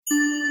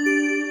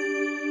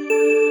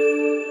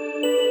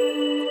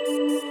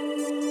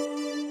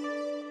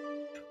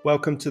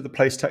Welcome to the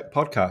PlaceTech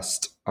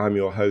podcast. I'm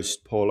your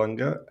host, Paul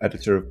Unger,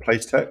 editor of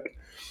PlaceTech.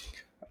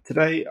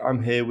 Today,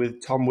 I'm here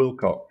with Tom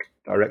Wilcock,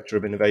 Director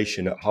of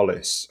Innovation at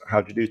Hollis. How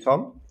do you do,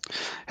 Tom?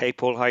 Hey,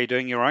 Paul, how are you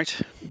doing? You all right?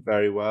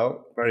 Very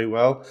well, very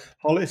well.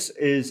 Hollis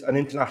is an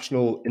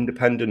international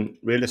independent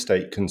real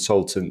estate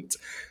consultant,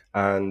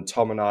 and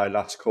Tom and I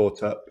last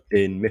caught up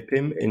in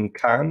MIPIM in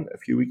Cannes a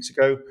few weeks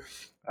ago,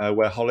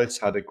 where Hollis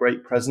had a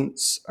great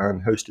presence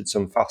and hosted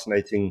some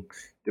fascinating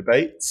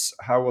debates.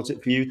 How was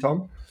it for you,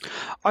 Tom?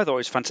 I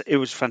thought it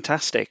was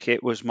fantastic.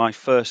 It was my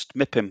first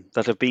MIPIM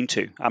that I've been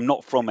to. I'm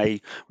not from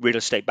a real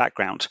estate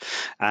background,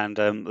 and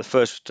my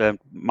first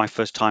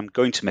time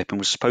going to MIPIM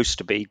was supposed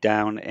to be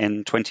down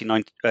in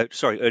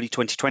early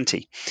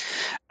 2020,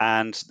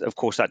 and of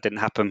course that didn't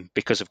happen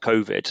because of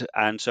COVID.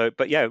 And so,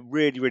 but yeah,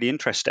 really, really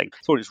interesting.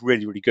 Thought it was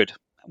really, really good.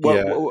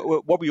 Yeah.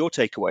 What were your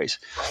takeaways?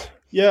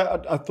 Yeah,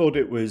 I thought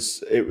it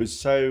was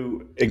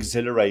so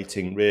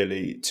exhilarating,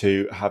 really,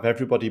 to have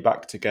everybody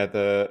back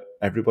together.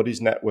 Everybody's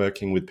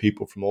networking with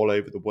people from all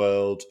over the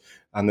world,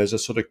 and there's a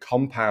sort of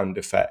compound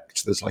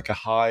effect. There's like a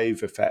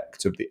hive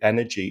effect of the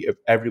energy of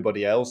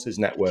everybody else's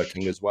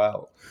networking as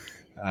well,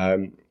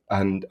 and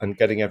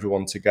getting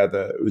everyone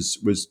together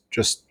was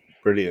just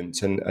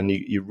brilliant, and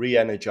you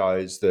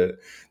re-energize the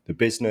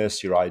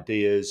business, your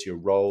ideas, your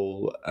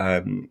role,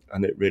 and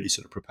it really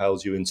sort of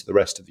propels you into the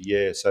rest of the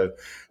year. So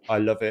I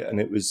love it,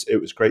 and it was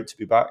great to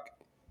be back.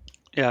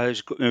 Yeah,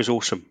 it was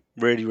awesome.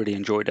 Really, really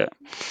enjoyed it.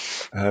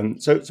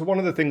 So one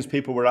of the things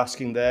people were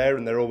asking there,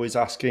 and they're always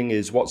asking,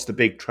 is what's the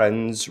big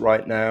trends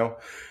right now?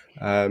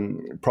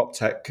 Prop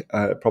tech,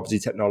 property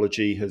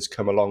technology has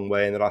come a long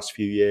way in the last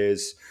few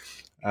years.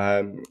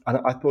 And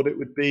I thought it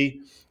would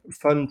be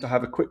fun to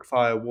have a quick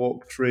fire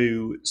walk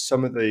through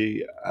some of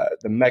the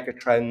mega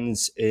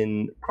trends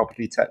in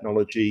property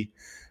technology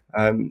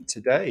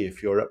today,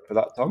 if you're up for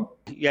that, Tom.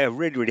 Yeah,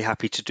 really, really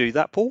happy to do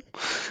that, Paul.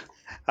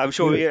 I'm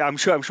sure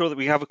that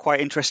we have a quite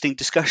interesting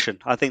discussion.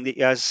 I think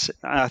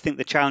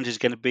the challenge is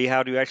going to be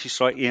how do you actually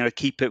start,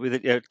 keep it with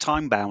it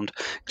time bound,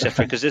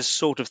 etc. Because this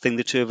sort of thing,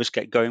 the two of us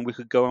get going, we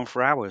could go on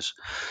for hours.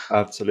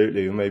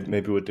 Absolutely,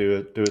 maybe we'll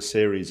do a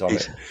series on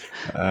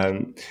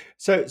it.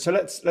 So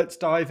let's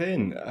dive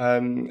in,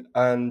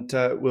 and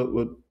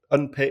we'll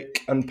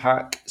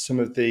unpack some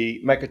of the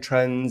mega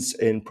trends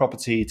in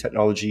property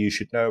technology you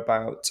should know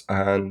about,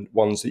 and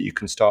ones that you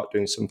can start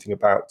doing something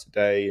about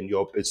today in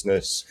your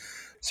business.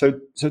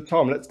 So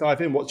Tom, let's dive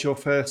in. What's your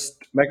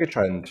first mega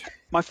trend?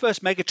 My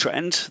first mega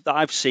trend that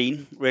I've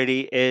seen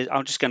really is,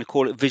 I'm just going to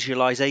call it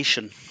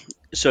visualization.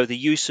 So the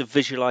use of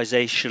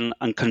visualization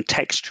and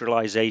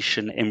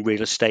contextualization in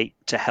real estate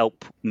to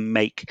help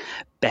make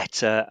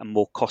better and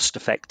more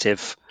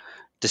cost-effective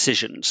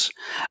decisions.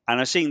 And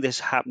I'm seeing this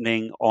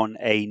happening on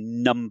a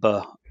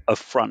number of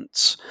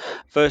fronts.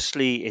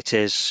 Firstly, it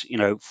is,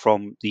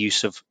 from the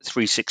use of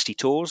 360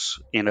 tours,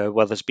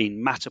 where there's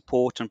been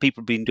Matterport, and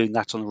people have been doing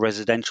that on the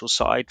residential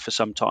side for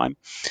some time,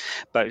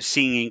 but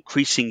seeing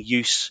increasing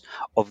use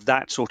of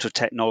that sort of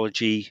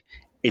technology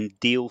in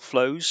deal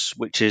flows,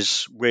 which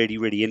is really,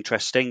 really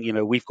interesting.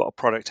 We've got a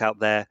product out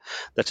there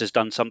that has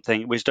done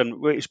something.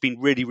 It's been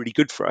really, really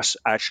good for us,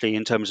 actually,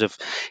 in terms of,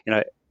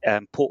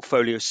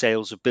 portfolio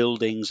sales of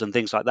buildings and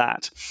things like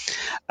that.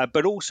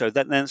 But also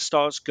that then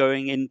starts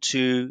going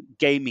into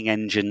gaming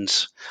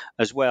engines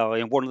as well.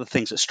 And one of the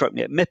things that struck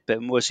me at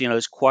MIPIM was,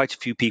 there's quite a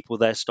few people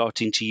there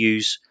starting to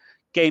use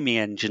gaming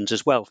engines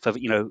as well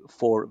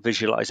for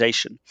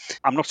visualization.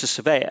 I'm not a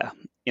surveyor,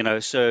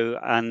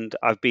 and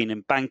I've been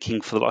in banking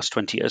for the last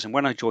 20 years. And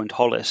when I joined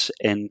Hollis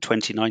in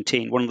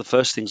 2019, one of the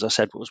first things I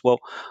said was, well,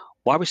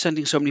 why are we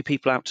sending so many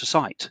people out to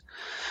site?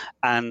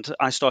 And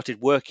I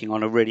started working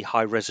on a really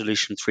high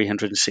resolution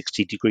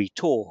 360-degree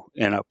tour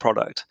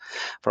product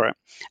for it.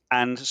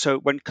 And so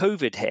when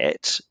COVID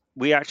hit,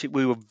 we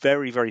were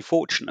very, very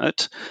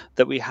fortunate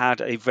that we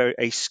had a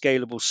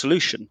scalable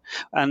solution,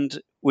 and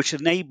which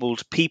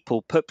enabled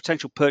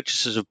potential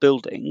purchasers of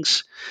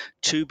buildings,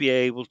 to be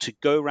able to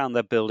go around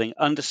their building,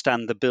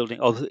 understand the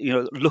building, or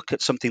look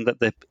at something that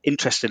they're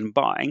interested in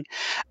buying,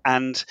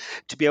 and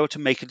to be able to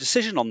make a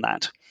decision on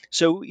that.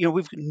 So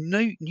we've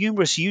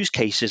numerous use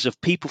cases of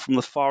people from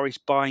the Far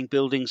East buying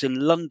buildings in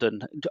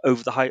London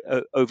over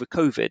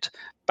COVID.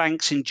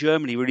 Banks in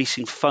Germany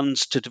releasing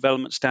funds to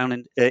developments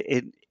down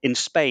in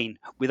Spain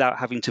without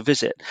having to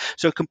visit.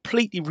 So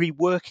completely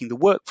reworking the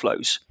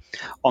workflows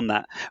on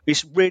that.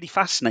 It's really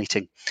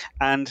fascinating.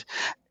 And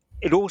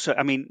it also,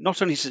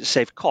 not only does it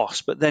save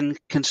costs, but then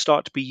can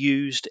start to be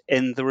used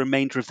in the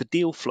remainder of the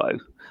deal flow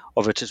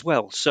of it as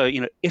well. So,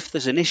 if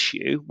there's an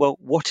issue, well,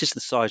 what is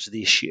the size of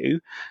the issue?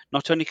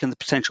 Not only can the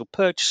potential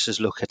purchasers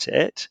look at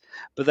it,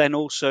 but then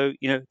also,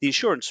 the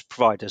insurance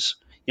providers,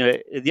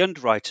 the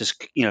underwriters,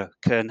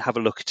 can have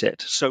a look at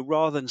it. So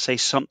rather than say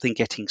something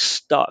getting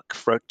stuck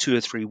for 2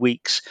 or 3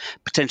 weeks,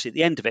 potentially at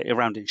the end of it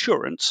around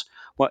insurance,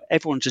 well,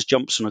 everyone just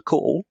jumps on a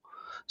call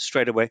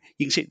straight away.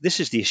 You can see this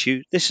is the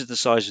issue, this is the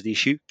size of the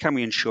issue, can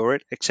we insure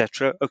it,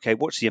 etc. Okay,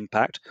 what's the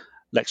impact?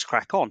 let's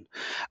crack on.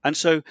 And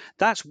so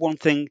that's one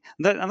thing,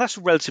 and that's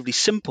a relatively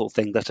simple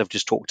thing that I've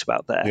just talked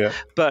about there. Yeah.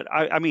 But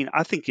I mean,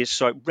 I think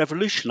it's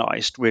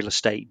revolutionized real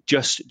estate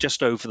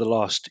just over the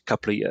last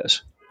couple of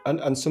years.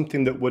 And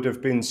something that would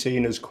have been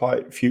seen as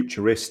quite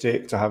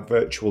futuristic, to have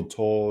virtual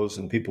tours,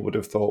 and people would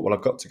have thought, well,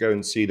 I've got to go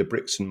and see the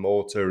bricks and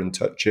mortar and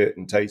touch it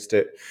and taste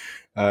it.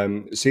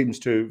 It seems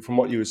to, from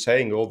what you were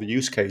saying, all the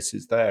use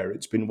cases there,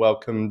 it's been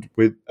welcomed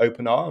with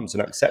open arms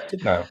and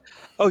accepted now.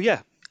 Oh,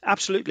 yeah.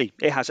 Absolutely,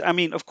 it has. I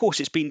mean, of course,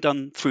 it's been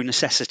done through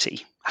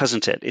necessity,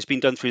 hasn't it? It's been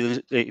done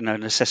through the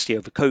necessity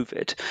over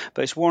COVID,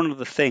 but it's one of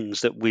the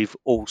things that we've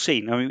all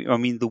seen. I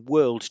mean, the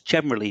world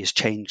generally has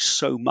changed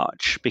so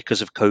much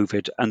because of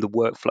COVID and the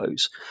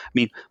workflows. I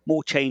mean,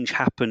 more change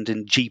happened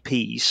in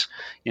GPs,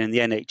 in the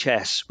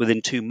NHS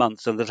within 2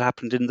 months than that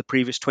happened in the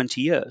previous 20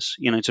 years.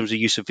 In terms of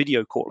use of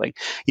video calling,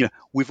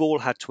 we've all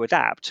had to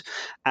adapt,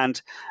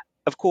 and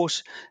of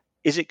course,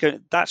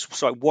 that's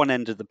sort of one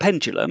end of the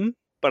pendulum.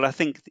 But I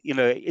think,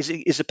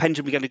 is the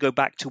pendulum going to go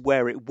back to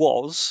where it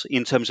was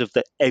in terms of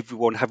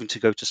everyone having to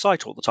go to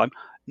site all the time?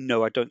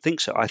 No, I don't think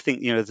so. I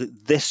think,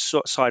 this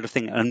sort of side of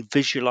thing and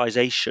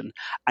visualization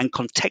and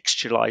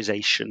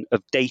contextualization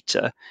of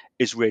data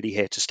is really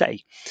here to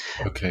stay.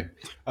 Okay.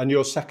 And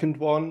your second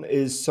one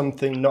is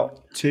something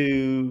not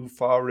too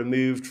far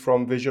removed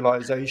from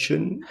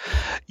visualization?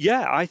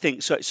 Yeah, I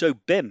think so. So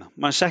BIM,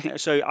 my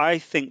second. So I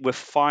think we're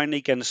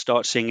finally going to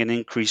start seeing an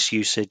increased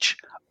usage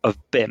of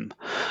BIM.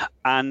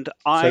 And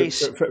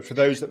So for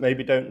those that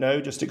maybe don't know,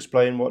 just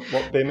explain what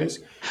BIM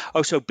is.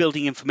 Oh, so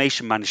building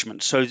information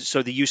management. So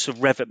the use of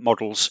Revit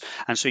models,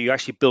 and so you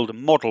actually build a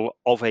model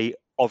of a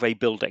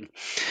building,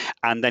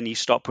 and then you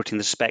start putting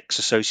the specs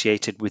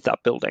associated with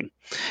that building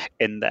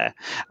in there.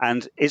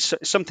 And it's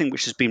something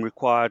which has been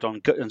required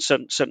on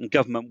certain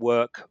government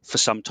work for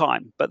some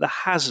time, but there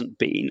hasn't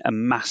been a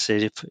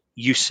massive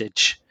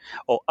usage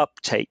or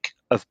uptake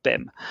of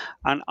BIM.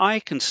 And I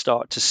can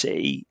start to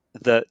see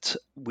that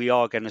we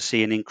are going to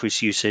see an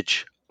increased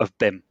usage of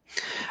BIM.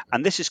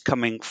 And this is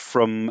coming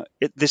from,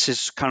 this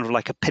is kind of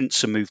like a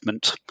pincer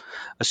movement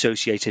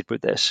associated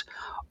with this.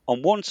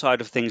 On one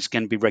side of things is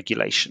going to be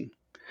regulation.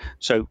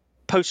 So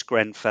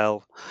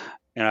post-Grenfell,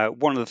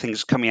 one of the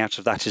things coming out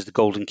of that is the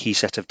golden key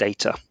set of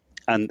data.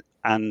 And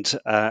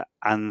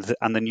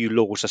the new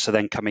laws are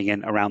then coming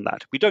in around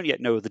that. We don't yet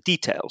know the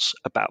details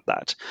about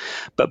that,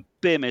 but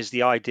BIM is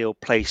the ideal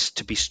place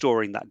to be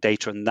storing that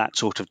data and that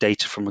sort of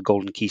data from a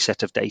golden key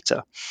set of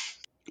data.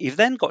 You've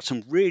then got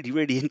some really,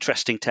 really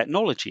interesting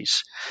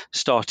technologies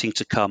starting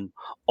to come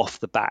off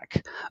the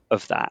back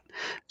of that.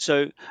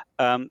 So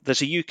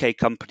there's a UK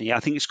company,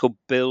 I think it's called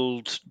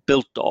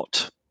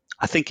BuildDot.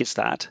 I think it's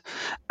that,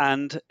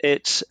 and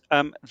it's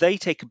they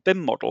take a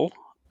BIM model,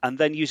 and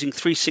then using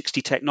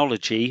 360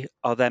 technology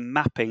are then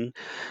mapping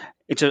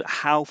into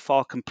how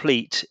far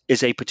complete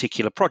is a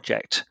particular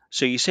project.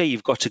 So you say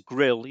you've got a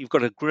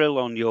grill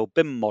on your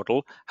BIM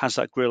model. Has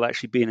that grill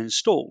actually been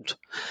installed?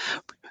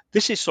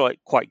 This is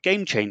quite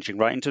game changing,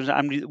 right? In terms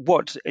of,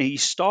 what are you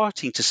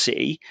starting to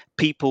see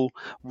people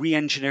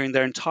re-engineering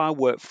their entire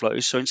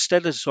workflows? So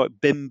instead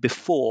of BIM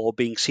before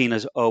being seen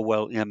as, oh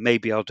well,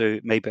 maybe I'll do,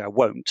 maybe I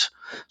won't,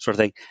 sort of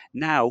thing.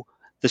 Now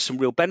there's some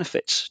real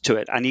benefits to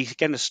it, and you're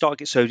going to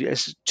start. So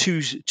there's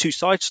two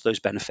sides to those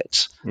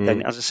benefits.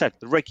 Then, as I said,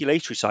 the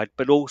regulatory side,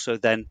 but also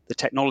then the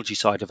technology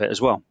side of it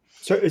as well.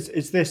 So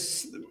is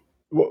this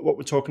what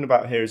we're talking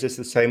about here? Is this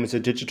the same as a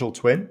digital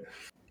twin?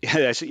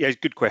 Yeah,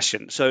 good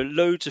question. So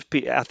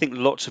I think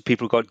lots of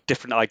people have got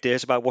different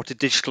ideas about what a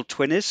digital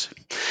twin is.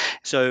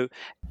 So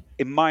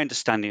in my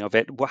understanding of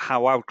it,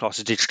 how I would class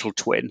a digital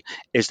twin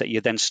is that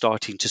you're then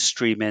starting to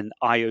stream in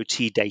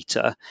IoT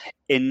data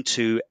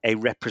into a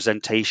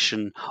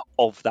representation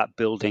of that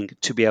building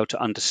to be able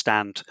to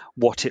understand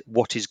what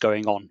is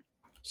going on.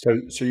 So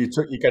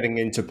you're getting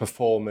into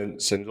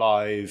performance and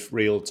live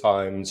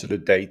real-time sort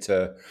of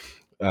data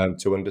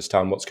to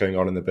understand what's going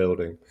on in the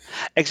building.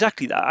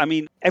 Exactly that. I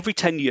mean, every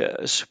 10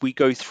 years, we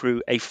go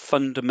through a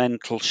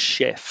fundamental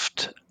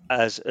shift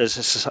as a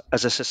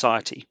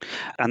society,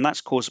 and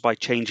that's caused by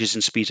changes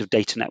in speed of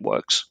data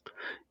networks.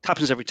 It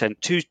happens every 2G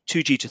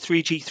to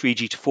 3G,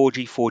 3G to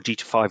 4G, 4G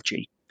to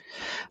 5G.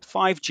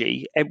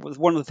 5G,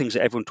 one of the things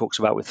that everyone talks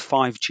about with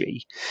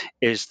 5G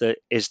is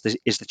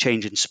the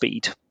change in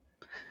speed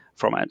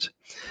from it.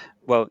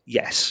 Well,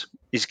 yes,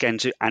 it's going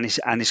to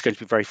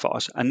be very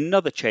fast.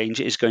 Another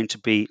change is going to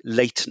be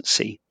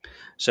latency.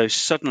 So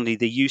suddenly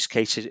the use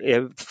cases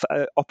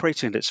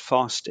operating at its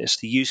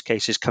fastest, the use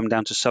cases come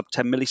down to sub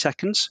 10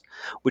 milliseconds,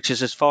 which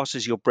is as fast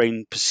as your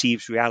brain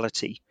perceives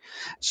reality.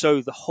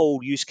 So the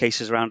whole use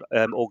cases around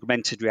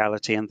augmented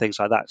reality and things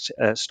like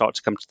that start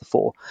to come to the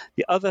fore.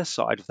 The other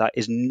side of that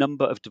is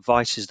number of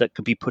devices that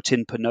can be put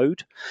in per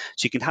node.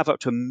 So you can have up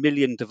to 1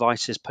 million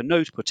devices per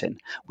node put in,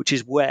 which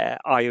is where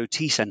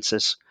IoT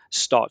sensors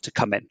start to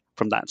come in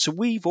from that. So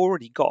we've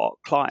already got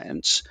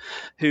clients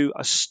who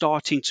are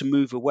starting to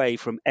move away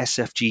from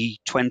SFG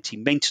 20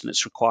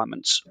 maintenance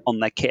requirements on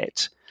their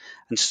kit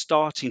and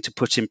starting to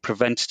put in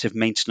preventative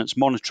maintenance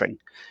monitoring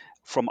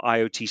from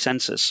IoT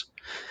sensors.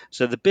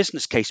 So the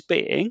business case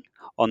being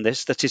on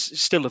this that is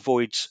still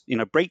avoids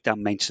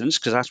breakdown maintenance,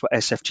 because that's what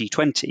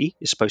SFG20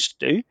 is supposed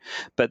to do,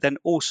 but then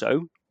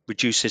also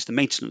reduces the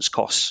maintenance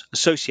costs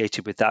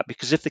associated with that,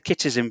 because if the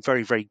kit is in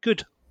very, very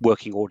good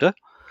working order,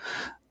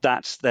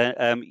 that's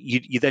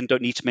you then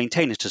don't need to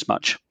maintain it as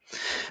much.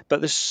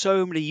 But there's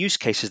so many use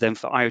cases then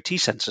for IoT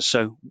sensors.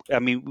 So, I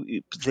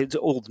mean,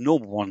 all the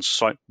normal ones,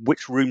 like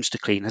which rooms to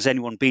clean. Has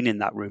anyone been in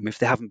that room? If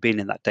they haven't been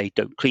in that day,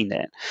 don't clean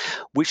it.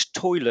 Which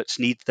toilets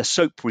need the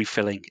soap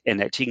refilling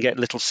in it? You can get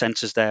little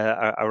sensors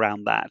there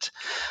around that.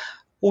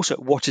 Also,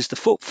 what is the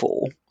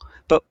footfall?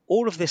 But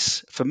all of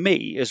this, for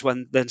me, is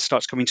when then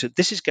starts coming to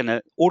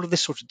all of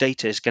this sort of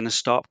data is going to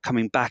start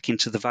coming back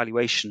into the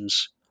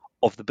valuations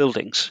of the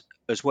buildings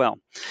as well.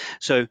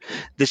 So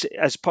this,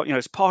 as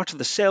part of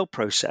the sale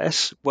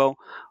process, well,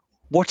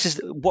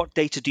 what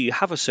data do you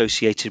have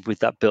associated with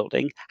that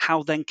building?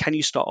 How then can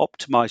you start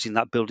optimizing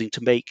that building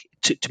to make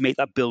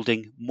that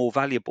building more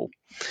valuable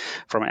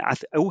from it? I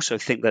also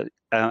think that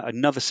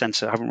another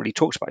sensor I haven't really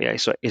talked about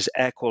yet is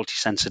air quality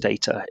sensor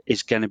data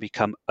is going to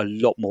become a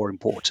lot more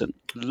important.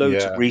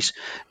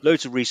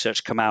 Loads of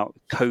research come out,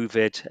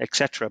 COVID,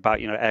 etc.,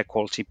 about air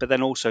quality, but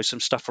then also some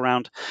stuff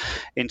around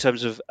in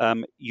terms of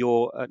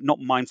your not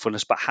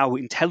mindfulness, but how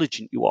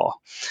intelligent you are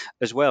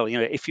as well.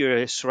 If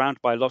you're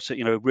surrounded by lots of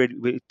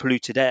really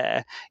polluted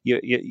air, your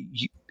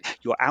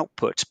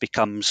output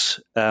becomes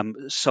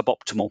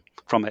suboptimal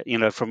from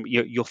it, from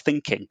your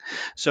thinking.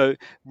 So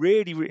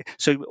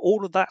so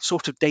all of that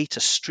sort of data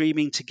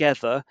streaming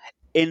together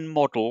in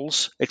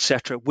models,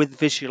 etc., with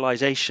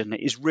visualization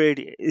is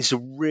a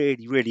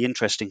really, really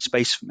interesting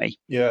space for me.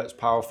 Yeah, it's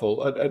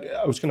powerful.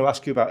 I was going to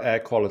ask you about air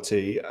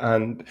quality,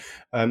 and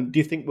do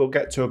you think we'll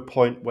get to a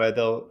point where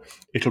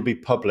it'll be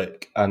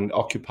public and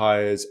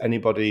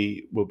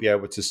anybody will be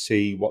able to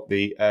see what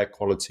the air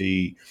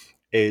quality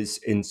is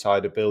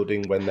inside a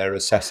building when they're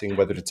assessing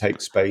whether to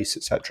take space,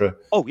 etc.?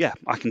 Oh yeah,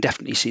 I can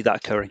definitely see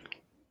that occurring.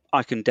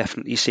 And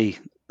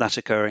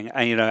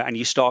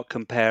you start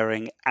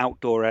comparing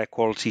outdoor air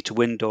quality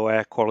to indoor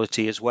air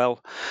quality as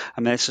well.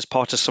 I mean, this is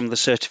part of some of the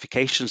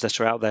certifications that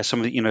are out there.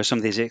 Some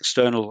of these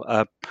external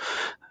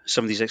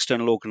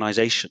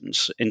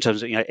organizations in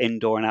terms of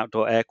indoor and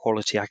outdoor air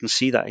quality. I can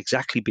see that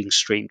exactly being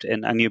streamed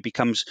in, and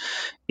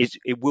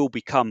it will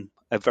become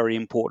a very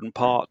important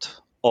part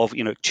of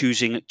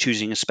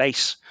choosing a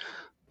space.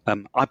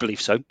 I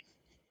believe so.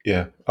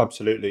 Yeah,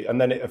 absolutely. And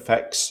then it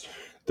affects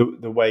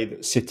the way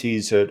that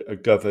cities are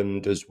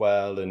governed as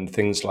well, and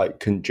things like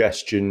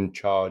congestion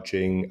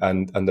charging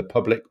and the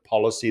public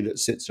policy that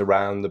sits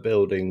around the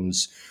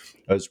buildings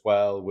as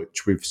well,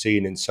 which we've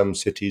seen in some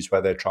cities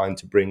where they're trying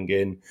to bring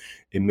in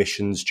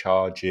emissions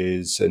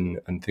charges and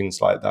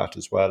things like that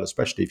as well,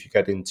 especially if you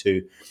get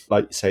into,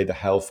 like you say, the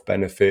health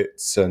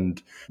benefits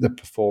and the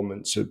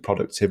performance and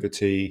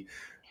productivity.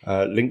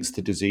 Links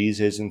to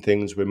diseases and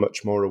things we're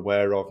much more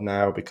aware of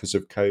now because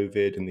of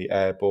COVID and the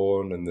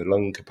airborne and the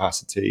lung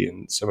capacity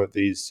and some of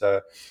these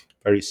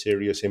very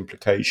serious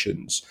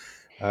implications.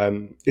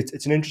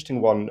 It's an interesting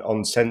one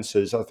on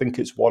sensors. I think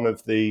it's one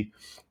of the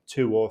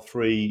 2 or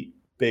 3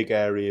 big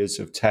areas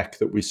of tech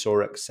that we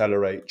saw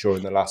accelerate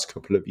during the last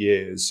couple of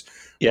years,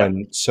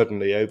 when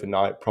suddenly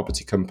overnight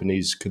property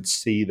companies could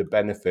see the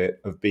benefit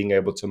of being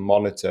able to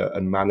monitor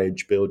and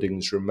manage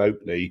buildings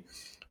remotely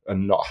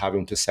and not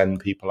having to send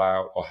people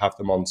out or have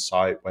them on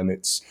site when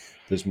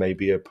there's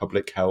maybe a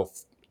public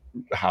health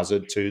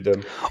hazard to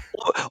them.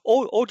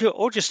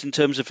 Or just in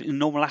terms of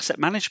normal asset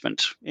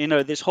management.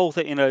 This whole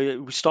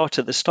thing, we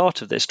started at the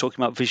start of this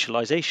talking about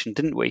visualization,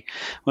 didn't we?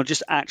 Well,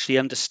 just actually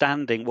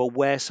understanding,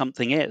 where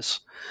something is.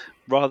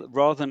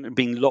 Rather than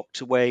being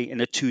locked away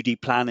in a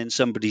 2D plan in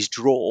somebody's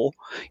drawer,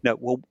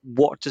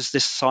 what does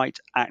this site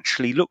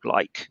actually look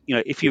like?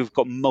 If you've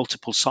got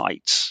multiple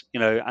sites,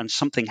 and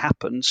something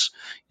happens,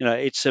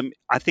 it's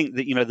I think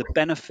that the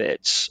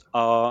benefits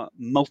are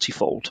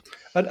multifold.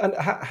 And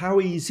how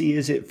easy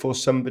is it for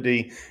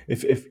somebody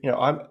if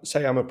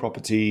I'm a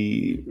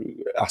property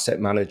asset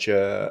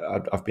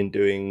manager? I've been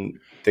doing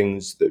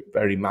things the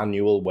very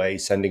manual way,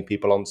 sending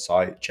people on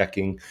site,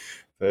 checking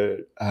for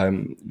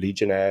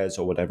Legionnaires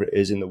or whatever it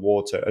is in the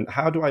water. And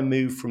how do I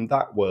move from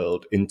that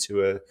world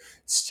into a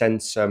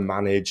sensor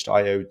managed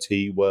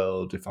IoT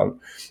world? If I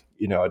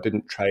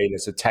didn't train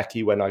as a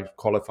techie when I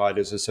qualified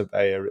as a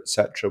surveyor,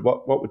 etc.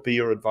 What would be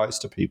your advice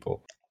to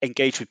people?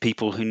 Engage with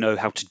people who know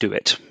how to do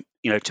it,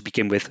 to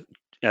begin with,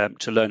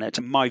 to learn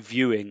it. My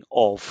viewing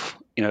of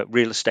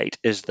real estate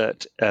is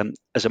that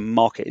as a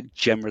market,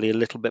 generally a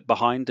little bit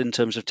behind in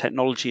terms of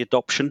technology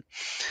adoption.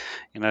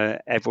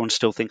 Everyone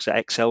still thinks that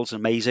Excel is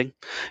amazing.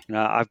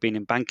 I've been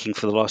in banking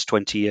for the last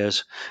 20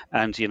 years,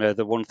 and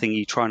the one thing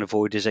you try and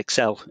avoid is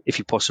Excel if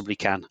you possibly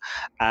can.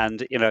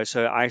 And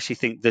so I actually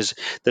think there's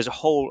a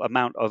whole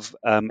amount of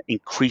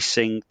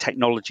increasing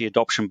technology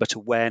adoption, but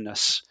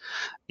awareness,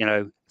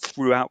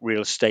 throughout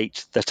real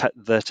estate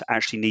that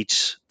actually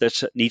needs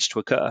to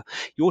occur.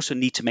 You also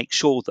need to make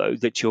sure, though,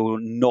 that you're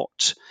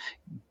not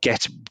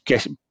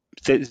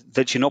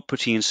that you're not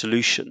putting in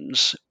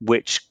solutions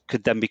which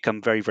could then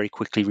become very, very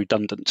quickly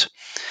redundant.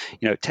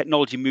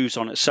 Technology moves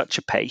on at such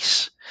a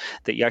pace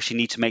that you actually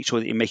need to make sure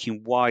that you're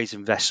making wise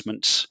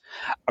investments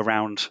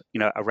around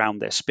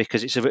this,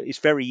 because it's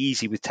very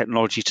easy with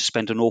technology to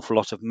spend an awful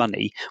lot of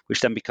money, which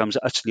then becomes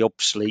utterly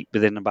obsolete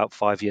within about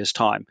 5 years'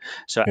 time.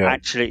 So Yeah.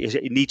 actually,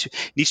 it needs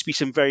to be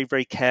some very,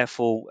 very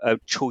careful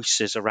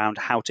choices around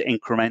how to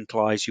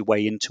incrementalize your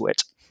way into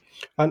it.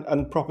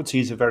 And property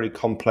is a very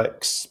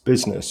complex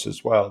business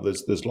as well.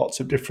 There's lots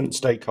of different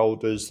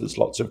stakeholders. There's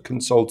lots of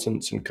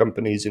consultants and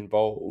companies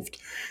involved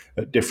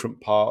at different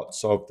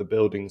parts of the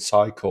building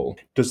cycle.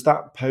 Does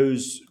that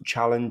pose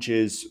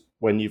challenges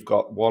when you've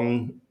got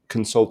one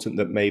consultant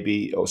that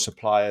maybe, or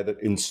supplier that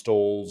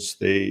installs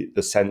the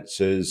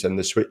sensors and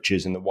the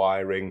switches and the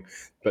wiring,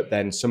 but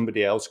then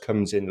somebody else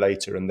comes in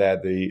later and they're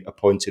the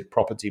appointed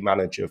property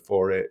manager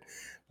for it?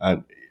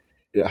 And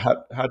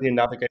how do you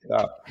navigate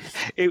that?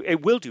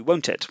 It will do,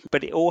 won't it?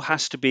 But it all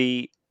has to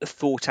be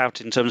thought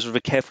out in terms of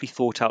a carefully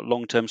thought out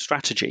long-term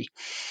strategy.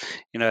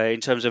 In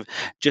terms of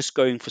just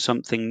going for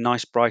something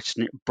nice, bright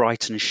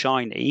and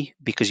shiny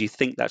because you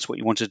think that's what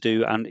you want to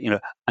do, and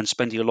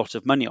spending a lot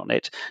of money on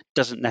it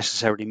doesn't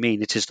necessarily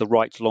mean it is the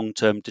right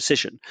long-term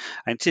decision.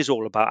 And it is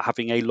all about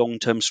having a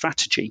long-term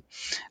strategy.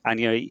 And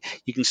you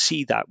can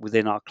see that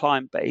within our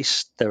client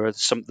base. There are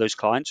some of those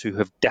clients who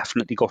have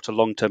definitely got a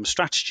long-term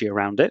strategy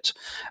around it,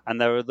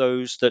 and there are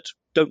those that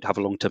don't have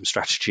a long-term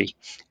strategy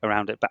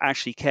around it, but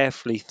actually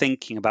carefully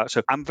thinking about.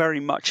 So I'm very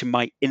much in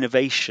my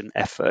innovation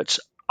efforts,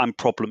 I'm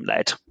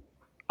problem-led.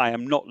 I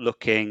am not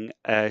looking.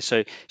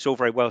 So it's all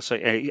very well. So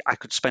I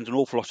could spend an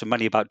awful lot of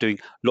money about doing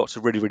lots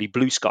of really, really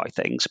blue sky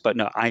things, but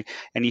no,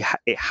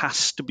 it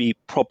has to be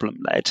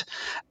problem-led.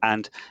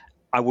 And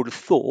I would have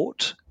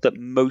thought that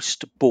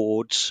most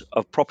boards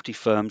of property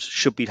firms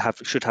should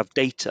have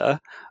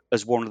data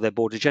as one of their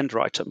board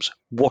agenda items.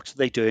 What are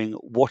they doing?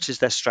 What is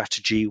their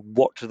strategy?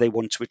 What do they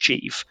want to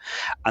achieve?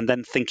 And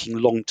then thinking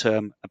long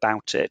term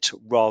about it,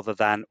 rather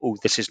than, oh,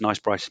 this is nice,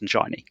 bright and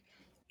shiny.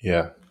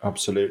 Yeah,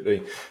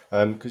 absolutely.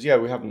 Because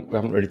we haven't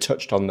really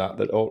touched on that.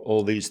 That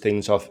all these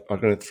things are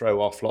going to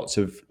throw off lots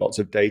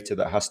of data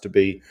that has to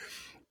be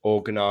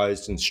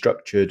organised and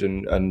structured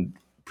and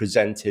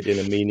presented in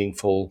a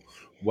meaningful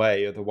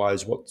way.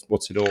 Otherwise,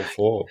 what's it all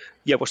for?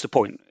 Yeah, what's the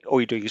point? All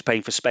you're doing is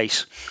paying for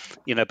space,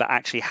 But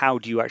actually, how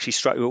do you actually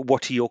structure?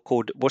 What's your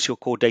core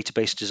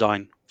database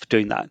design for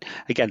doing that?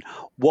 Again,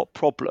 what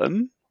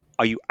problems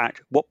are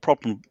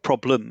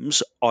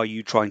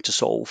you trying to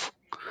solve?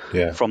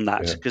 From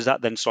that, because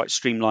that then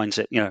streamlines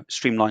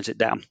it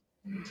down.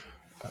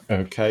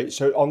 Okay,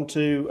 so on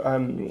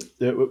to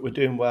we're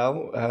doing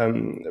well.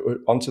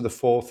 On to the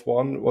fourth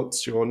one.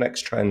 What's your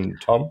next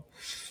trend, Tom?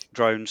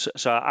 Drones.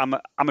 So I'm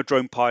a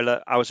drone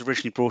pilot. I was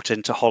originally brought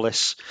into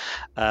Hollis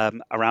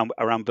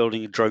around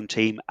building a drone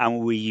team, and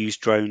we use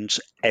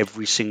drones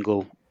every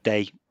single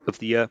day of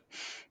the year,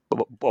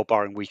 or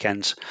barring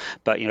weekends.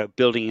 But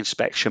building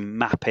inspection,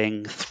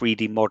 mapping,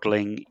 3D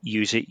modeling,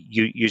 using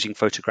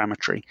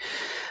photogrammetry.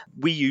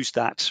 We use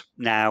that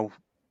now.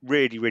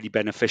 Really, really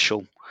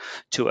beneficial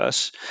to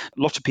us.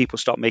 A lot of people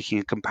start making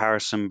a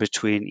comparison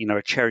between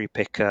a cherry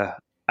picker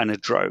and a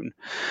drone.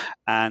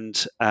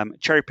 And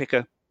cherry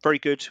picker, very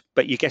good,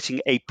 but you're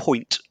getting a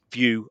point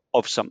view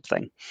of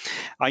something.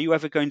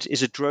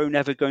 Is a drone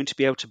ever going to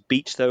be able to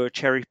beat, though, a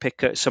cherry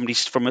picker, somebody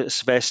from a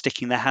surveyor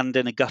sticking their hand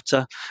in a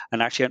gutter?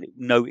 And actually,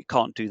 no, it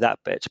can't do that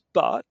bit.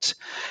 But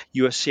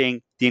you are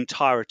seeing the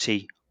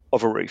entirety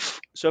of a roof.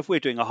 So if we're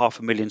doing a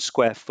 500,000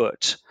 square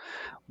foot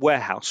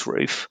warehouse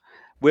roof,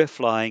 we're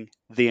flying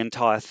the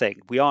entire thing.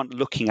 We aren't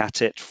looking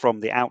at it from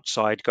the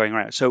outside going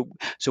around. So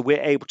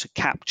we're able to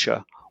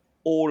capture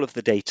all of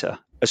the data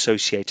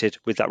associated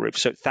with that roof.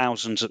 So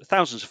thousands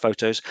of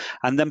photos,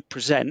 and then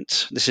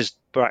present. This is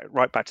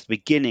right back to the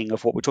beginning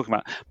of what we're talking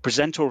about.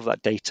 Present all of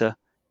that data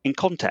in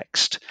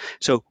context.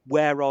 So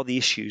where are the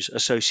issues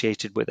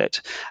associated with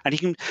it? And you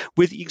can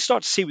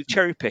start to see with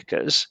cherry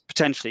pickers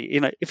potentially.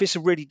 If it's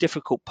a really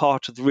difficult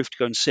part of the roof to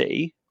go and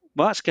see,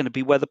 well, that's going to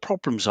be where the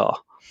problems are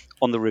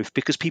on the roof,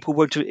 because people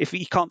won't. If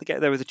you can't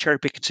get there with a cherry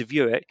picker to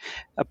view it,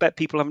 I bet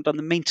people haven't done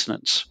the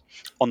maintenance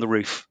on the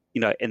roof,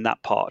 in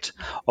that part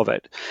of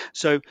it.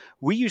 So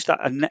we use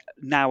that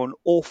now an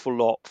awful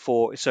lot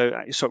for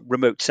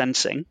remote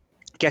sensing,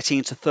 getting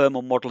into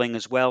thermal modeling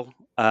as well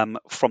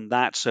from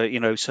that. So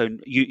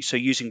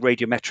using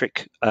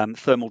radiometric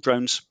thermal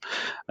drones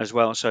as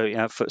well.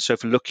 So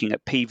for looking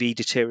at PV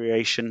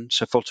deterioration,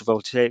 so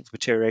photovoltaic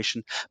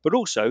deterioration, but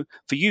also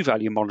for U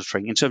value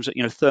monitoring in terms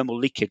of thermal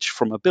leakage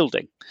from a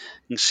building.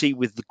 You can see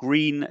with the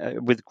green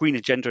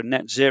agenda and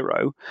net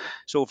zero,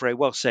 it's all very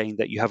well saying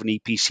that you have an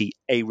EPC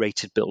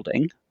A-rated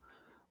building.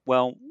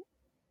 Well,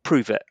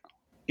 prove it.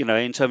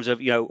 In terms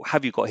of,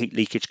 have you got heat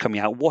leakage coming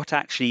out? What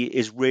actually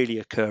is really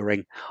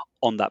occurring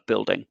on that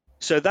building?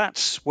 So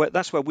that's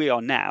where we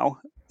are now.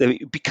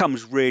 it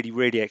becomes really,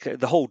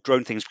 the whole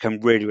drone thing has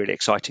become really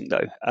exciting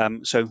though.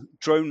 So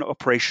drone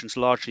operations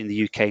largely in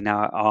the UK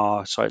now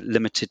are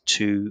limited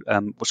to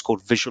what's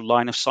called visual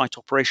line of sight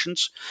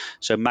operations.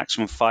 So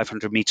maximum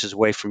 500 meters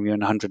away from you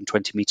and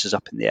 120 meters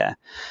up in the air.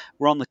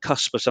 We're on the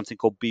cusp of something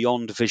called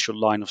beyond visual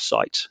line of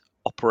sight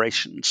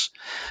operations.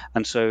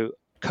 And so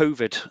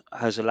COVID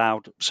has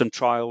allowed some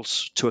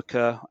trials to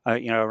occur,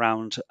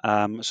 around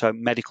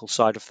medical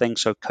side of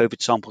things. So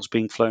COVID samples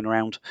being flown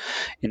around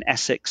in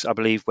Essex, I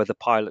believe, where the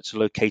pilots are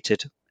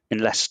located in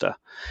Leicester.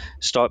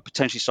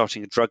 Potentially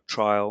starting a drug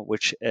trial,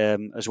 which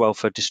as well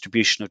for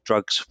distribution of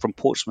drugs from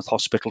Portsmouth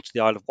Hospital to the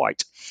Isle of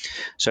Wight.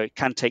 So it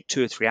can take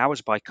 2 or 3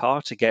 hours by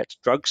car to get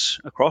drugs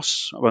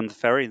across on the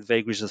ferry, the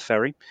vagaries of the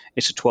ferry.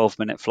 It's a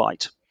 12-minute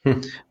flight.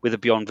 With a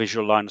beyond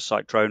visual line of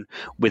sight drone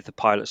with the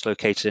pilots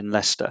located in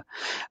Leicester.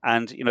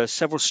 And,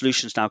 several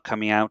solutions now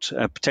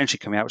potentially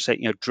coming out, say,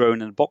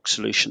 drone and box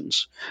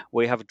solutions,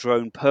 where you have a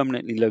drone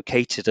permanently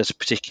located at a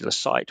particular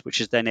site,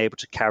 which is then able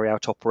to carry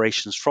out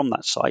operations from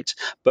that site,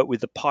 but with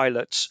the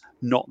pilots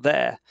not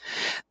there.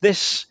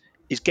 This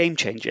is game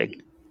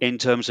changing in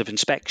terms of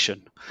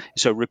inspection.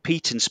 So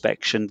repeat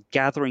inspection,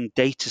 gathering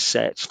data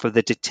sets for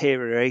the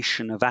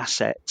deterioration of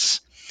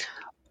assets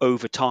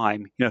over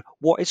time,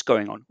 what is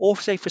going on, or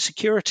say for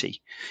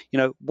security,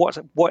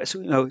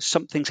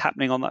 something's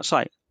happening on that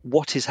site.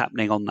 What is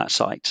happening on that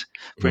site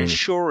for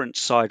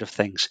insurance side of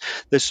things?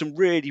 There's some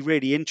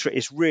really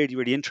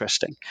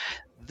interesting.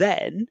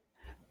 Then,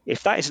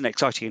 if that isn't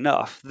exciting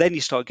enough, then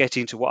you start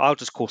getting to what I'll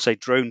just call, say,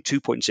 drone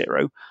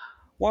 2.0.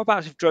 What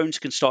about if drones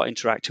can start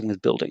interacting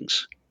with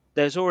buildings?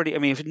 There's already,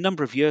 a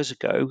number of years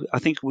ago, I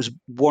think it was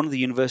one of the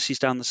universities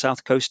down the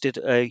south coast did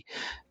a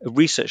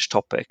research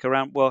topic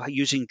around,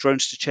 using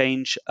drones to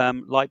change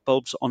light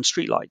bulbs on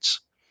streetlights.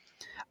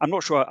 I'm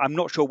not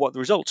sure what the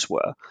results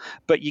were,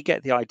 but you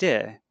get the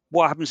idea.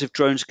 What happens if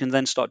drones can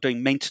then start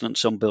doing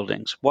maintenance on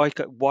buildings? Why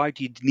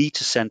do you need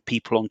to send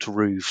people onto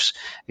roofs,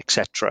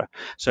 etc.?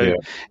 So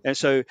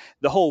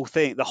the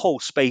whole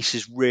space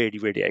is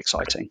really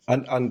exciting.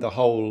 And the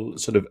whole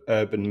sort of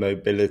urban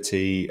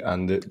mobility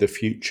and the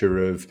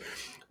future of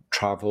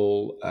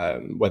travel,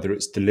 whether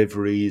it's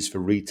deliveries for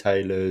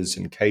retailers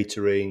and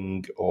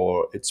catering,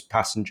 or it's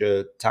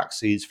passenger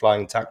taxis,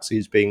 flying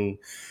taxis being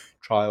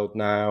trialed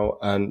now.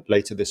 And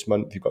later this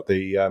month, you've got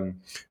the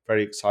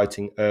very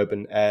exciting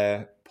urban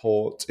airport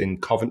in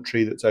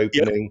Coventry that's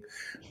opening.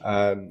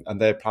 Yep.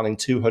 And they're planning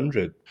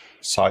 200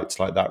 sites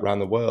like that around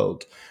the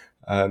world.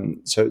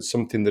 So it's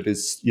something that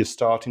you're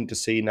starting to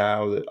see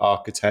now that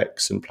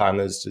architects and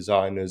planners,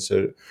 designers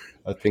are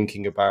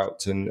thinking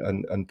about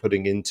and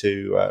putting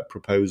into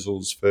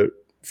proposals for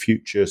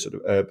future sort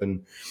of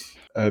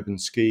urban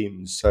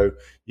schemes. So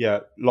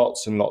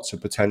lots and lots of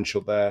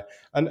potential there.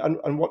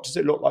 And what does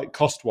it look like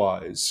cost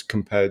wise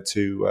compared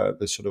to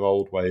the sort of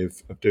old way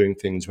of doing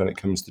things when it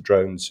comes to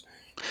drones?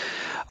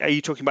 Are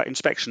you talking about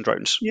inspection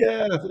drones?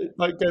 Yeah,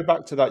 like go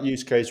back to that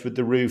use case with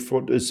the roof.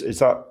 What is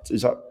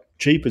that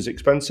cheap? Is it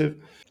expensive?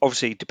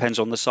 Obviously, it depends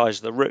on the size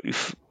of the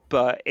roof,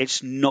 but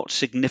it's not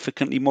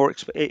significantly more.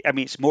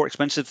 It's more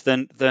expensive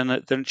than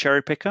a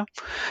cherry picker,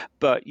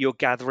 but you're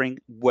gathering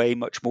way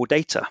much more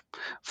data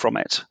from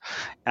it,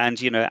 and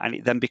and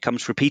it then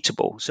becomes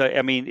repeatable. So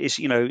it's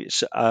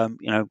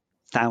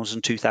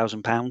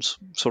 £1,000-2,000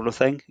 sort of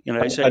thing.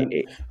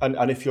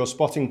 And if you're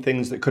spotting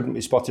things that couldn't be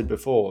spotted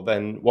before,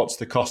 then what's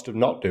the cost of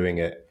not doing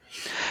it?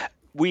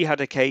 We had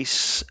a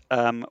case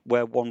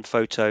where one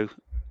photo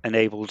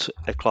enabled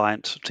a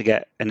client to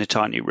get an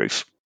entire new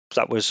roof.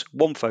 That was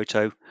one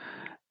photo,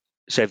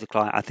 saved the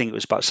client. I think it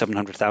was about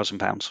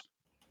 £700,000.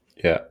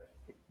 Yeah,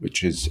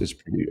 which is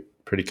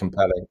pretty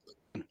compelling.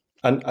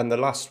 And the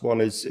last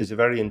one is a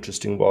very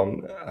interesting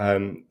one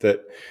that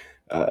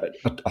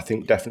I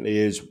think definitely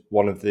is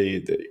one of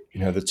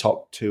the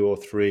top 2 or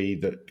 3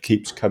 that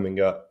keeps coming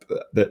up,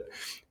 that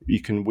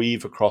you can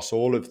weave across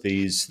all of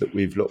these that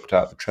we've looked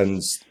at, the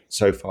trends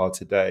so far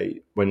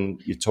today, when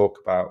you talk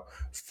about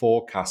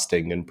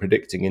forecasting and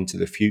predicting into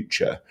the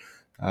future.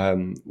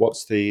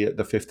 What's the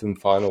 5th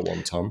and final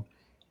one, Tom?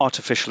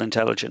 Artificial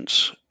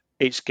intelligence.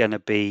 It's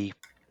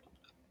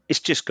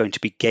just going to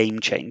be game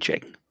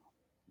changing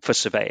for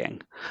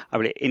surveying.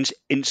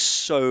 In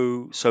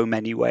so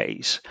many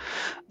ways.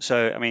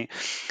 So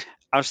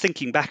I was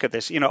thinking back at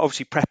this,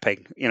 obviously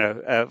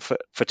prepping,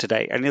 for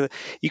today. And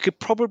you could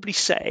probably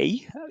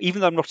say,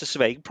 even though I'm not a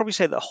surveyor, you could probably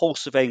say that the whole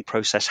surveying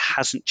process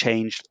hasn't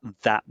changed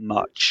that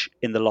much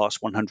in the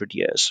last 100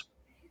 years.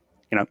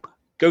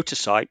 Go to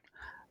site,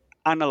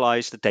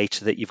 analyze the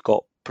data that you've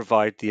got,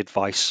 provide the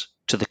advice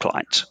to the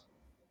client.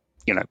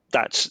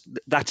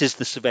 That is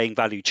the surveying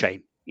value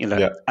chain,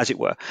 as it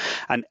were.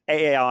 And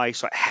AI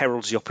sort of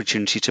heralds the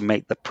opportunity to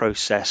make the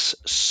process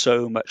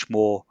so much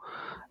more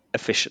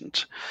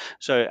efficient.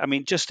 So,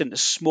 just in the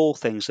small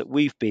things that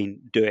we've been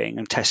doing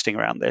and testing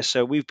around this.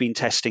 So we've been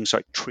testing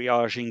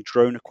triaging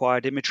drone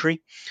acquired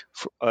imagery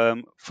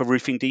for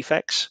roofing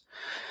defects.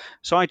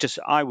 So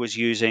I was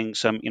using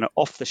some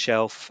off the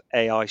shelf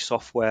AI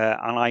software,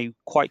 and I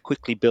quite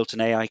quickly built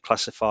an AI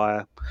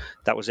classifier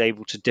that was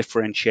able to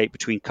differentiate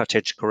between cut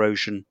edge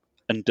corrosion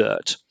and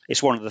dirt.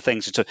 It's one of the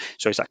things.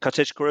 So is that cut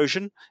edge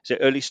corrosion? Is it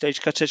early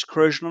stage cut edge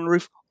corrosion on the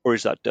roof, or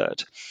is that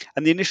dirt?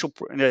 And the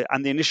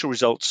initial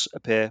results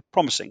appear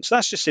promising. So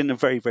that's just in a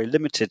very, very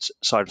limited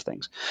side of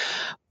things.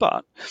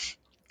 But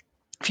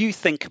if you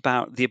think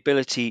about the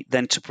ability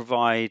then to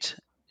provide,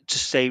 to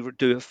say,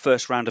 do a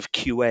first round of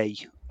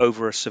QA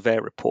over a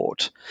surveyor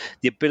report,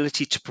 the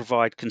ability to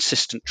provide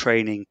consistent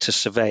training to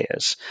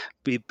surveyors,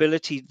 the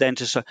ability then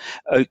to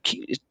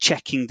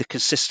checking the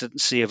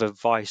consistency of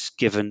advice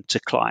given to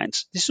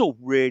clients. This is all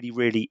really,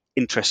 really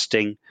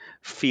interesting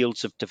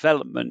fields of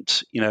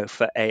development,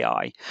 for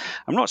AI.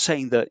 I'm not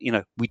saying that,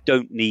 we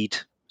don't need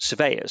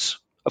surveyors.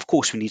 Of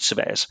course we need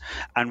surveyors,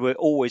 and we're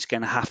always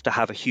going to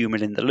have a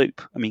human in the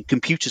loop. I mean,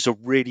 computers are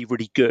really,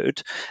 really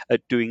good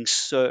at doing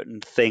certain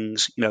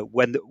things,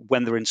 when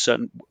they're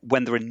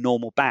in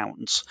normal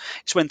bounds.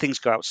 It's when things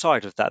go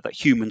outside of that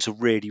humans are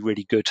really,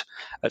 really good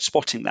at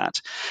spotting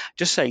that.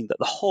 Just saying that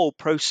the whole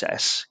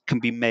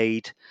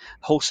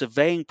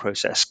surveying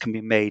process can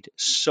be made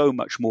so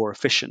much more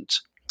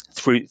efficient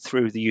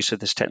through the use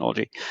of this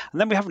technology. And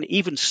then we haven't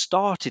even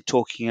started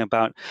talking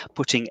about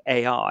putting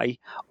AI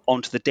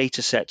onto the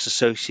data sets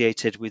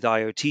associated with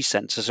IoT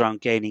sensors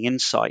around gaining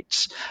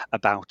insights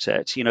about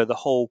it. The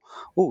whole,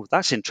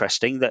 that's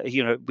interesting that,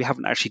 we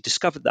haven't actually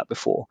discovered that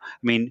before. I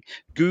mean,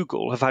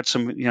 Google have had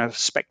some,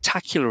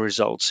 spectacular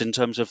results in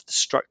terms of the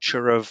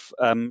structure of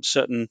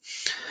certain,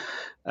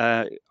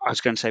 I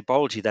was going to say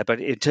biology there, but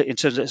in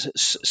terms of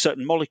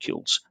certain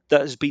molecules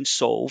that has been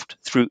solved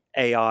through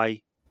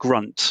AI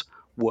grunt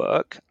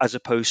work as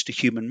opposed to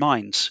human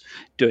minds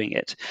doing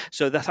it.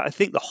 So that I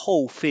think the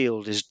whole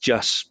field is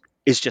just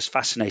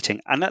fascinating.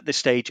 And at this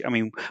stage, I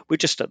mean, we're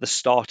just at the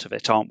start of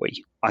it, aren't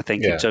we? I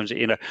think in terms of,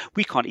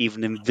 we can't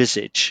even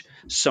envisage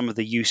some of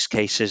the use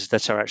cases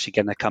that are actually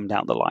going to come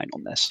down the line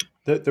on this.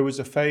 There was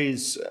a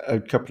phase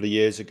a couple of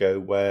years ago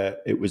where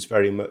it was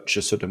very much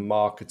a sort of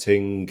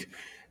marketing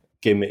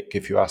gimmick,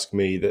 if you ask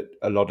me, that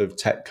a lot of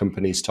tech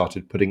companies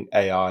started putting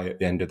AI at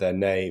the end of their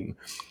name.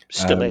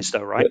 Still is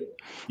though, right?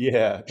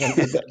 Yeah,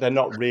 and they're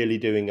not really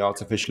doing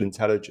artificial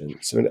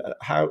intelligence. I mean,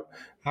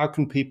 how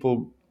can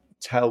people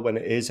tell when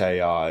it is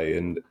AI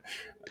and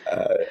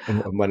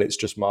when it's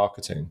just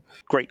marketing?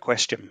 Great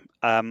question.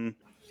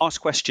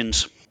 Ask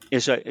questions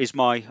is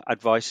my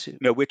advice.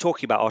 We're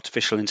talking about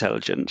artificial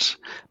intelligence,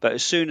 but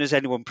as soon as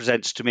anyone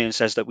presents to me and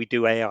says that we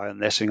do AI on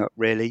this, I go,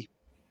 really?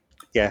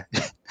 Yeah,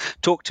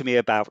 talk to me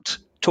about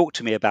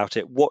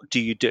it. What do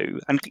you do?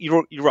 And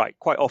you're right.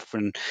 Quite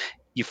often,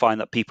 you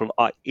find that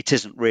it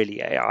isn't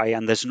really AI,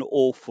 and there's an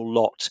awful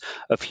lot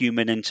of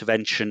human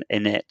intervention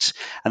in it,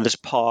 and there's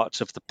parts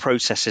of the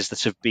processes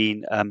that have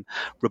been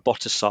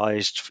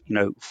roboticized,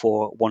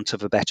 for want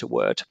of a better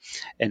word,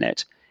 in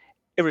it.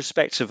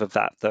 Irrespective of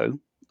that, though,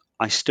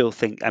 I still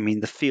think,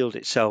 the field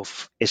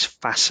itself is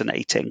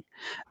fascinating,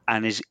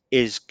 and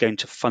is going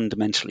to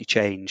fundamentally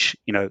change,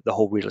 the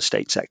whole real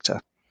estate sector.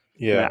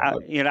 Yeah,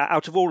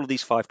 out of all of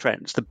these 5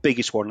 trends, the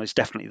biggest one is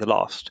definitely the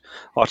last,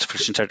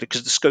 artificial intelligence,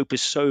 because the scope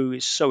is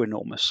so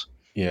enormous.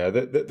 Yeah,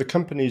 the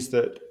companies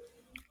that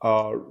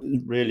are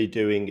really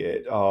doing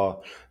it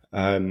are,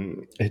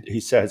 he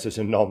says, as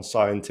a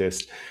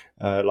non-scientist,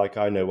 like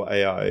I know what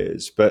AI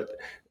is, but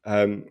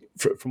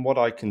from what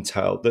I can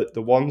tell,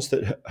 the ones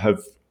that have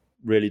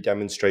really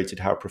demonstrated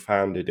how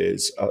profound it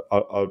is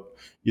are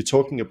you're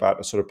talking about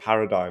a sort of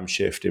paradigm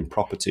shift in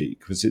property,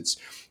 because it's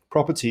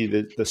property,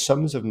 the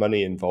sums of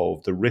money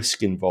involved, the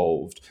risk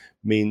involved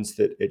means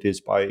that it is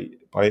by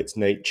its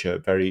nature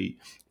very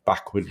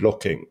backward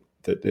looking,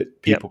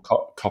 that people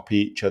copy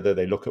each other.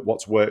 They look at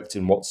what's worked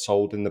and what's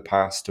sold in the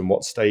past and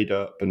what stayed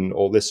up and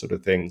all this sort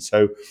of thing.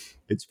 So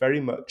it's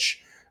very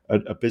much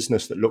a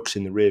business that looks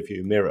in the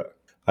rearview mirror.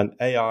 And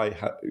AI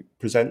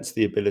presents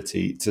the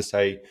ability to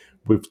say,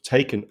 we've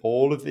taken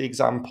all of the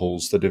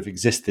examples that have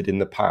existed in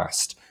the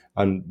past,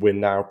 and we're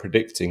now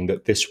predicting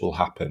that this will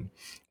happen,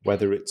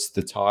 whether it's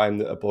the time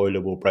that a boiler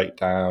will break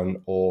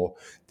down or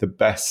the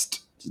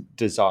best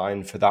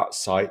design for that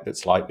site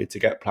that's likely to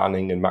get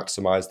planning and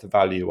maximize the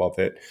value of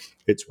it.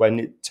 It's when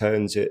it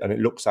turns it and it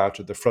looks out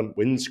of the front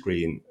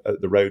windscreen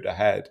at the road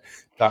ahead,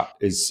 that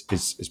is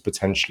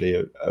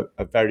potentially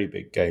a very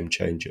big game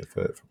changer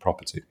for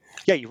property.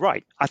 Yeah, you're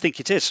right. I think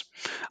it is.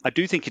 I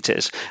do think it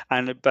is.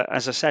 But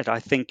as I said, I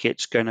think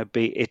it's going to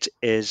be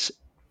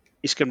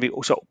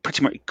also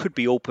pretty much, it could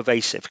be all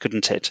pervasive,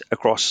 couldn't it,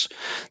 across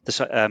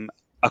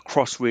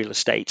real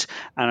estate,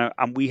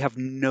 and we have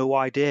no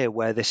idea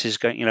where this is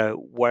going,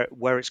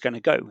 where it's going to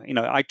go.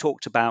 I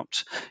talked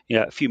about,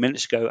 a few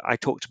minutes ago, I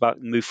talked about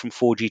the move from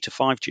 4G to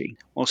 5G.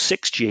 Well,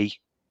 6G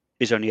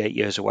is only 8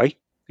 years away.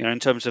 In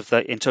terms of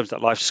that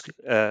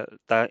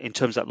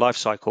life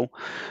cycle,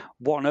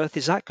 what on earth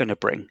is that going to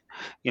bring?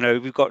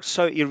 We've got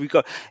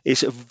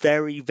it's a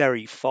very,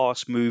 very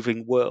fast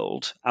moving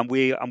world, and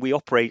we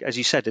operate, as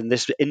you said, in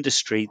this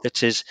industry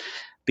that is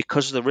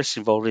because the risks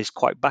involved is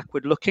quite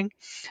backward looking.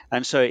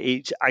 And so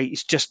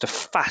it's just a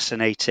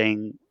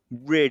fascinating,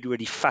 really,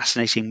 really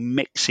fascinating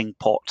mixing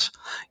pot,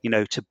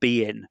 to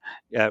be in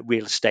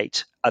real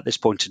estate at this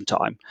point in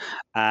time.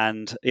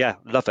 And yeah,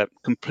 love it,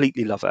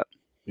 completely love it.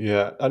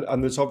 Yeah,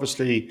 and there's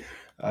obviously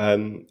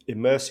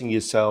immersing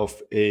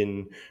yourself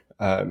in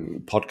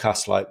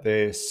podcasts like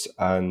this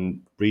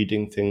and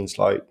reading things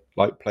like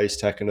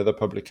Placetech and other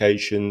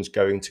publications,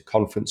 going to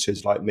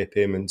conferences like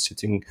MIPIM and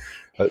sitting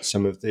at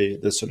some of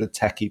the sort of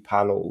techie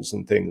panels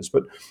and things.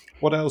 But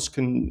what else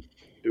can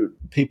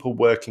people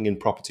working in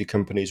property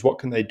companies, what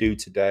can they do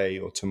today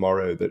or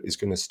tomorrow that is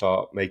going to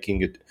start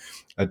making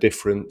a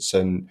difference?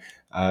 And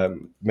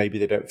maybe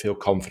they don't feel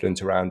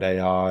confident around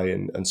AI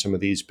and some of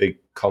these big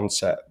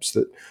concepts.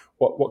 That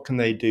what can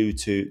they do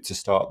to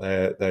start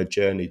their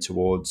journey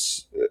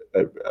towards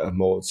a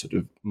more sort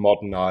of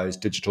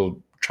modernized,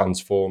 digital,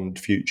 transformed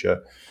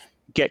future?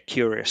 Get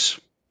curious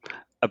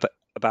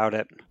about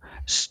it.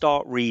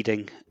 Start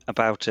reading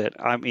about it.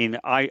 I mean,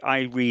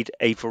 I read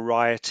a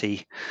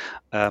variety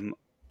of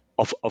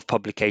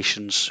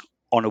publications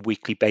on a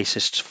weekly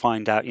basis to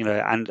find out,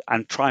 and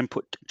try and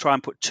put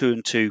two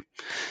and two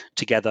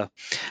together.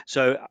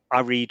 So I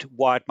read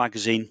Wired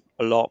magazine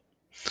a lot.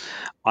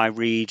 I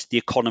read The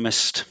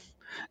Economist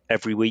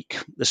every week.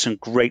 There's some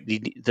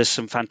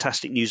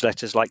fantastic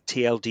newsletters like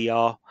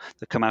TLDR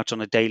that come out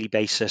on a daily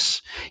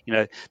basis.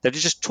 They're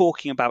just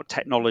talking about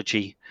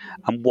technology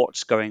and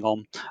what's going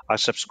on. I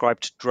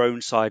subscribe to Drone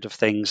Side of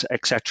Things,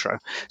 etc.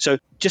 So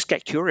just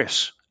get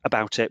curious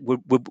about it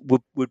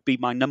would be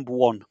my number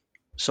one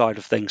side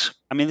of things.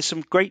 I mean, there's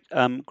some great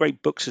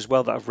books as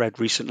well that I've read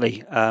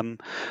recently.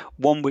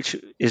 One which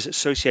is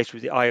associated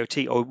with the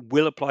IoT or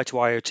will apply to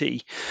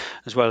IoT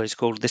as well is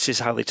called "This Is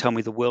How They Tell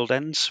Me the World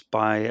Ends"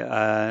 by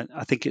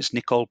I think it's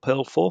Nicole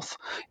Perlforth,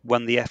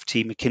 won the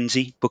FT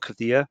McKinsey Book of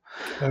the Year.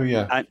 Oh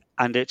yeah.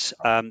 And it's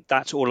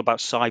that's all about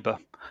cyber.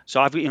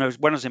 So when I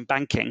was in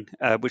banking,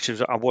 which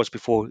I was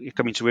before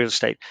coming to real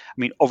estate, I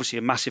mean, obviously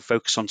a massive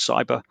focus on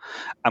cyber,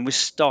 and we're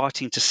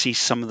starting to see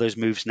some of those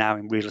moves now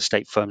in real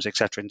estate firms,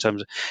 etc. In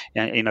terms of,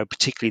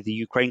 particularly the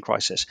Ukraine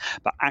crisis,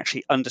 but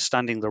actually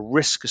understanding the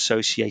risk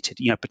associated,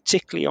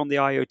 particularly on the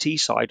IoT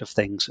side of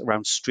things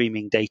around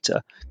streaming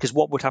data, because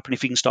what would happen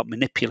if you can start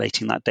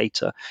manipulating that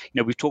data?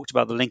 We've talked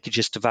about the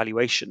linkages to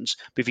valuations,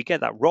 but if you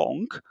get that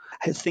wrong,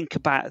 think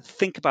about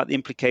the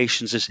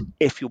implications as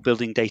if your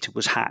building data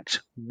was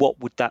hacked. What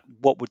would that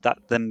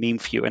then mean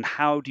for you, and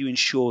how do you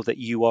ensure that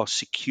you are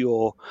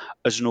secure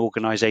as an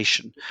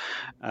organization?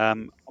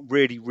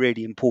 Really,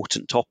 really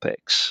important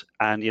topics,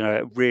 and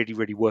really,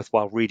 really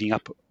worthwhile reading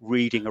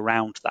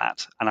around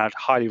that. And I'd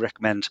highly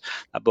recommend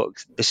that book.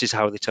 This Is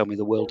How They Tell Me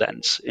the World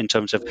Ends, in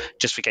terms of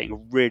just for getting a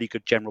really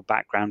good general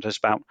background as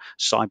about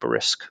cyber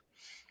risk.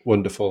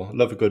 Wonderful.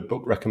 Love a good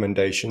book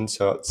recommendation.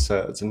 So it's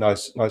a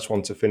nice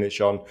one to finish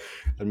on,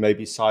 and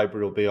maybe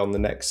cyber will be on the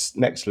next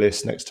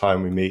list next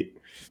time we meet.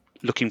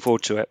 Looking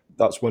forward to it.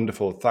 That's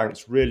wonderful.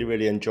 Thanks. Really,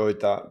 really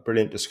enjoyed that.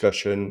 Brilliant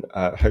discussion.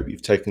 Hope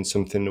you've taken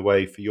something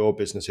away for your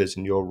businesses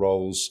and your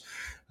roles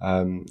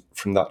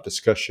from that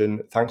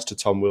discussion. Thanks to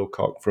Tom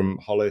Wilcock from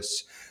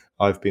Hollis.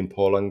 I've been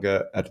Paul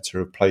Unger, editor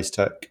of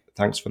Placetech.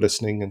 Thanks for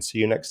listening, and see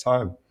you next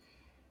time.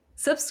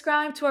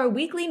 Subscribe to our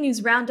weekly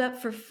news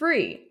roundup for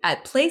free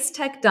at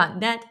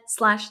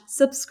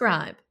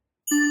placetech.net/subscribe.